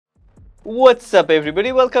What's up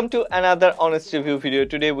everybody, welcome to another honest review video.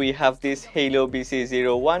 Today we have this HAYLOU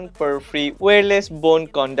BC01 PurFree wireless bone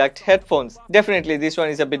conduct headphones. Definitely this one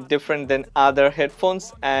is a bit different than other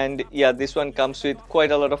headphones, and yeah, this one comes with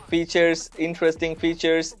quite a lot of features, interesting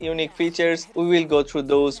features, unique features. We will go through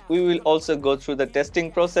those. We will also go through the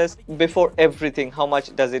testing process. Before everything, how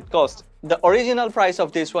much does it cost? The original price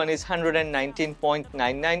of this one is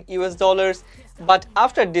 $119.99 US, but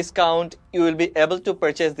after discount you will be able to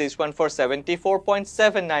purchase this one for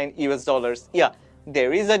 $74.79 US. Yeah,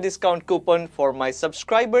 there is a discount coupon for my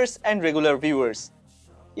subscribers and regular viewers.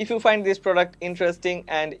 If you find this product interesting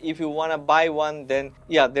and if you wanna buy one, then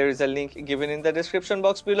yeah, there is a link given in the description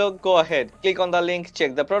box below. Go ahead, click on the link,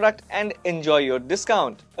 check the product and enjoy your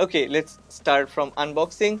discount. Okay, let's start from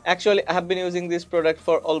unboxing. Actually, I have been using this product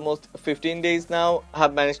for almost 15 days now. I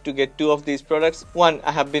have managed to get two of these products. One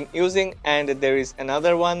I have been using and there is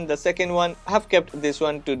another one. The second one, I have kept this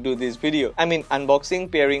one to do this video. I mean unboxing,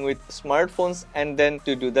 pairing with smartphones and then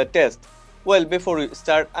to do the test. Well, before we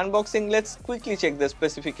start unboxing, let's quickly check the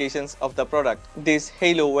specifications of the product. This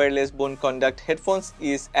HAYLOU wireless bone conduct headphones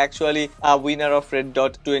is actually a winner of Red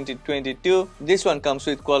Dot 2022. This one comes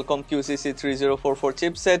with Qualcomm QCC3044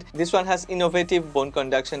 chipset. This one has innovative bone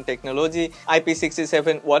conduction technology,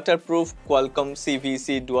 IP67 waterproof, Qualcomm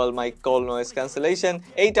CVC dual mic call noise cancellation,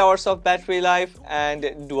 8 hours of battery life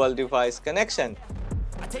and dual device connection.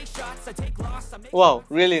 Wow,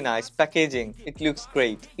 really nice packaging. It looks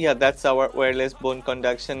great. Yeah, that's our wireless bone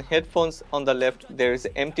conduction headphones. On the left there is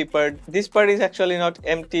an empty part. This part is actually not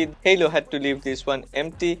empty. HAYLOU had to leave this one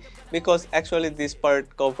empty because actually this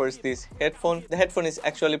part covers this headphone. The headphone is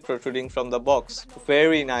actually protruding from the box.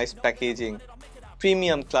 Very nice packaging.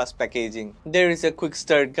 Premium class packaging. There is a quick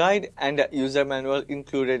start guide and a user manual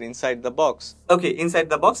included inside the box. Okay, inside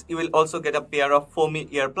the box you will also get a pair of foamy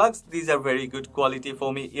earplugs. These are very good quality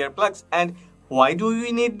foamy earplugs. And why do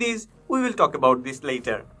we need these? We will talk about this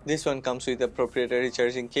later. This one comes with a proprietary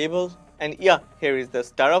charging cable. And yeah, here is the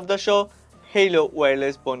star of the show, HAYLOU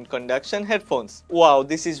wireless bone conduction headphones. Wow,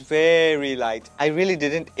 this is very light. I really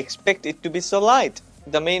didn't expect it to be so light.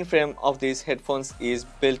 The main frame of these headphones is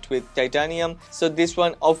built with titanium, so this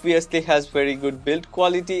one obviously has very good build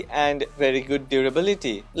quality and very good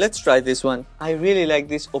durability. Let's try this one. I really like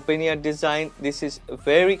this open ear design. This is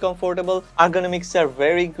very comfortable. Ergonomics are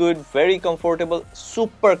very good, very comfortable,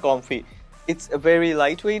 super comfy. It's very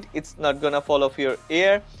lightweight. It's not gonna fall off your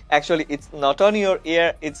ear. Actually, it's not on your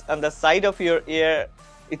ear, it's on the side of your ear.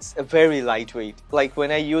 It's very lightweight. Like when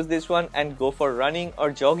I use this one and go for running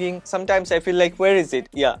or jogging, sometimes I feel like, where is it?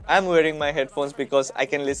 Yeah, I'm wearing my headphones because I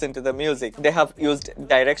can listen to the music. They have used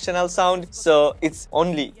directional sound, so it's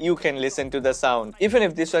only you can listen to the sound. Even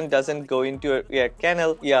if this one doesn't go into your ear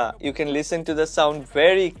canal, yeah, you can listen to the sound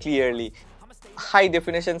very clearly. High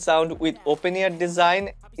definition sound with open ear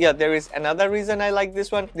design. Yeah, there is another reason I like this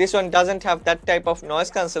one. This one doesn't have that type of noise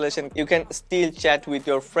cancellation. You can still chat with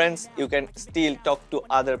your friends, you can still talk to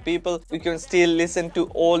other people, you can still listen to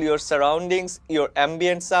all your surroundings. Your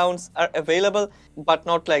ambient sounds are available, but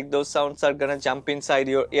not like those sounds are gonna jump inside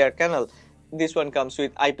your ear canal. This one comes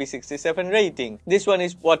with IP67 rating. This one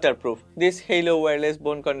is waterproof. This HAYLOU wireless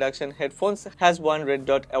bone conduction headphones has won Red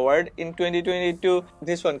Dot award in 2022.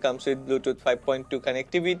 This one comes with Bluetooth 5.2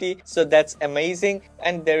 connectivity, so that's amazing.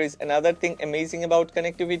 And there is another thing amazing about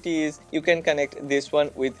connectivity is you can connect this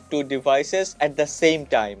one with two devices at the same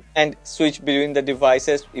time and switch between the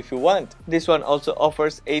devices if you want. This one also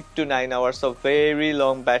offers 8 to 9 hours of very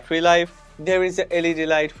long battery life. There is a LED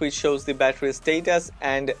light which shows the battery status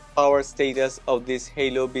and power status of this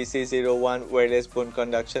HAYLOU BC01 wireless bone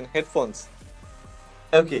conduction headphones.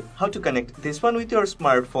 Okay, how to connect this one with your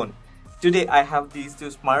smartphone? Today I have these two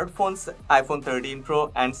smartphones, iPhone 13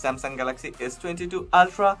 Pro and Samsung Galaxy S22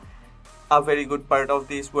 Ultra. A very good part of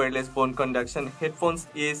these wireless bone conduction headphones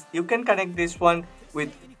is you can connect this one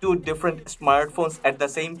with two different smartphones at the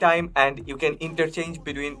same time and you can interchange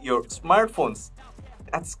between your smartphones.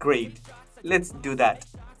 That's great. Let's do that.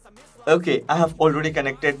 Okay, I have already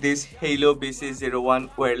connected this HAYLOU BC01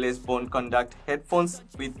 wireless bone conduct headphones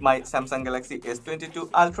with my Samsung Galaxy S22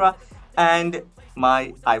 Ultra and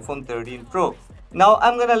my iPhone 13 Pro. Now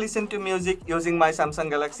I'm gonna listen to music using my Samsung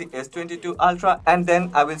Galaxy S22 Ultra and then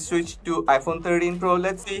I will switch to iPhone 13 Pro.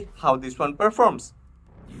 Let's see how this one performs.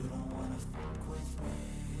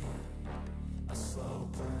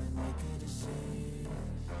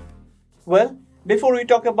 Well, before we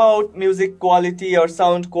talk about music quality or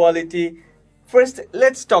sound quality, First,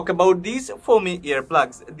 let's talk about these foamy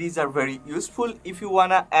earplugs. These are very useful if you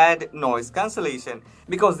wanna add noise cancellation,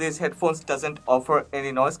 because these headphones doesn't offer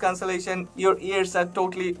any noise cancellation. Your ears are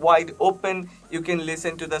totally wide open. You can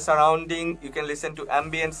listen to the surrounding, you can listen to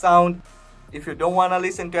ambient sound. If you don't wanna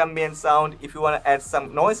listen to ambient sound, if you wanna add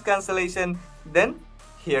some noise cancellation, then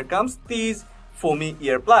here comes these foamy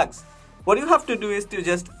earplugs. What you have to do is to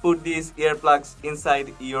just put these earplugs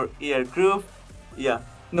inside your ear groove. Yeah.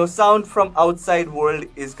 No sound from outside world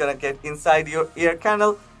is gonna get inside your ear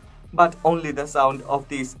canal, but only the sound of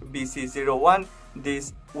these BC01,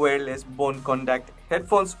 these wireless bone conduct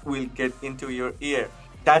headphones, will get into your ear.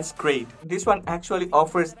 That's great. This one actually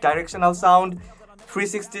offers directional sound,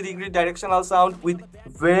 360-degree directional sound with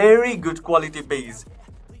very good quality bass.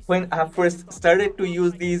 When I first started to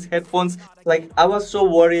use these headphones, like, I was so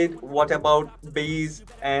worried, what about bass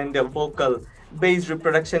and vocal? Bass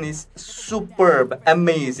reproduction is superb,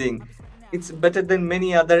 amazing. It's better than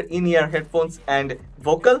many other in-ear headphones. And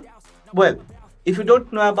vocal? Well, if you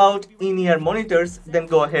don't know about in-ear monitors, then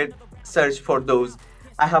go ahead, search for those.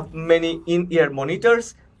 I have many in-ear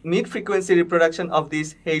monitors. Mid-frequency reproduction of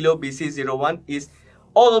this HAYLOU BC01 is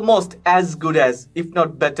almost as good as, if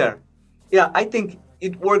not better. Yeah, I think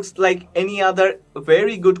it works like any other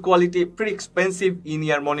very good quality, pretty expensive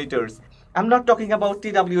in-ear monitors. I'm not talking about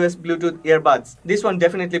TWS Bluetooth earbuds. This one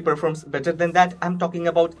definitely performs better than that. I'm talking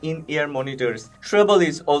about in-ear monitors. Treble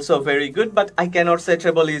is also very good, but I cannot say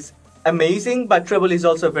treble is amazing, but treble is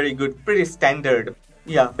also very good, pretty standard.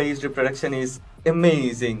 Yeah, bass reproduction is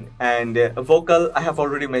amazing. And vocal, I have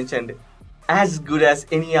already mentioned, as good as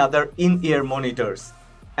any other in-ear monitors.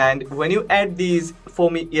 And when you add these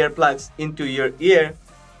foamy earplugs into your ear,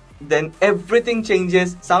 then everything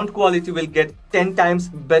changes. Sound quality will get 10 times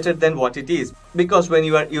better than what it is. Because when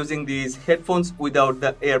you are using these headphones without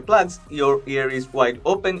the earplugs, your ear is wide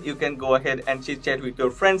open. You can go ahead and chit chat with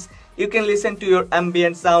your friends. You can listen to your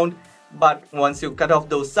ambient sound. But once you cut off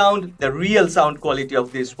those sound, the real sound quality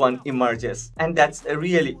of this one emerges. And that's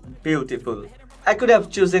really beautiful. I could have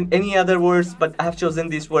chosen any other words, but I have chosen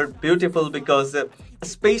this word beautiful because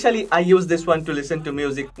especially I use this one to listen to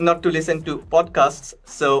music, not to listen to podcasts.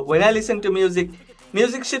 So when I listen to music,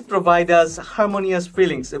 music should provide us harmonious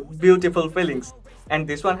feelings, beautiful feelings. And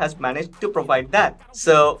this one has managed to provide that.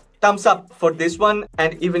 So thumbs up for this one.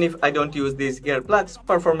 And even if I don't use these earplugs,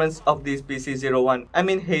 performance of this BC01, I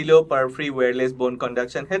mean HAYLOU PurFree wireless bone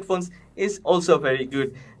conduction headphones, is also very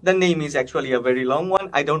good. The name is actually a very long one.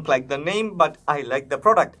 I don't like the name, but I like the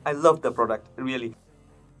product. I love the product, really.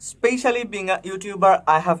 Especially being a YouTuber,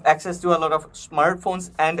 I have access to a lot of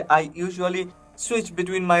smartphones and I usually switch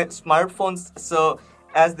between my smartphones. So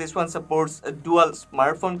as this one supports a dual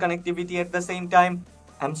smartphone connectivity at the same time,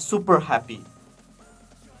 I'm super happy.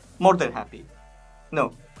 More than happy.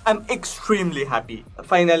 No, I'm extremely happy.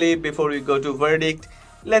 Finally, before we go to verdict,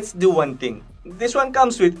 let's do one thing. This one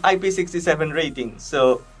comes with IP67 rating,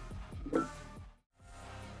 so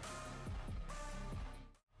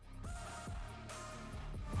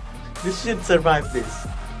this should survive this.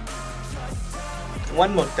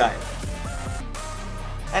 One more time.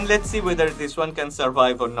 And let's see whether this one can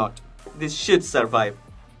survive or not. This should survive.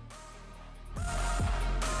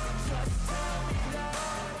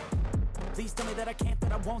 Please tell me that I can't,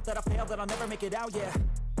 that I won't, that I fail, that I'll never make it out, yeah.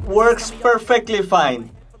 Works perfectly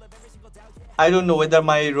fine. I don't know whether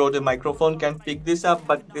my Rode microphone can pick this up,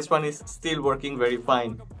 but this one is still working very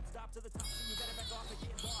fine.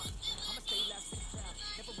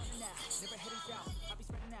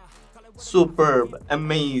 Superb,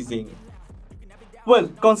 amazing. Well,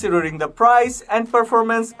 considering the price and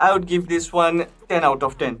performance, I would give this one 10 out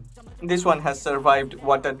of 10. This one has survived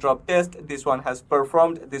water drop test. This one has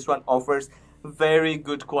performed. This one offers very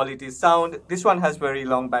good quality sound. This one has very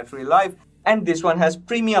long battery life. And this one has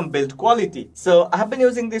premium build quality. So I have been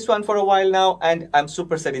using this one for a while now and I'm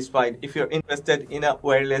super satisfied. If you're interested in a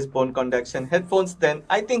wireless bone conduction headphones, then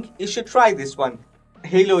I think you should try this one.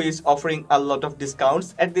 HAYLOU is offering a lot of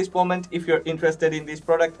discounts at this moment. If you're interested in this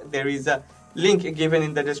product, there is a link given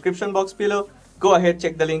in the description box below. Go ahead,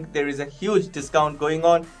 check the link. There is a huge discount going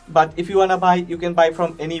on. But if you want to buy, you can buy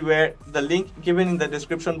from anywhere. The link given in the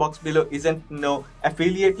description box below isn't no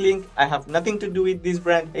affiliate link. I have nothing to do with this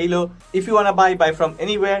brand HAYLOU. If you want to buy from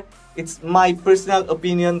anywhere. It's my personal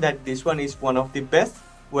opinion that this one is one of the best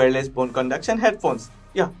wireless bone conduction headphones.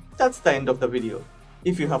 Yeah, that's the end of the video.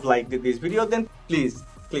 If you have liked this video, then please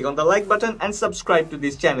click on the like button and subscribe to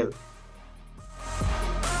this channel.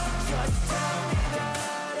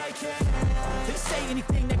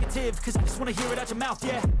 Anything negative, cause I just wanna hear it out your mouth,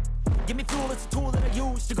 yeah. Give me fuel, it's a tool that I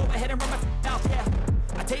use to go ahead and run my mouth, yeah.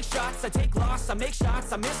 I take shots, I take loss, I make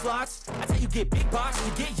shots, I miss lots. That's how you get big box,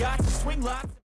 you get yachts, you swing lots.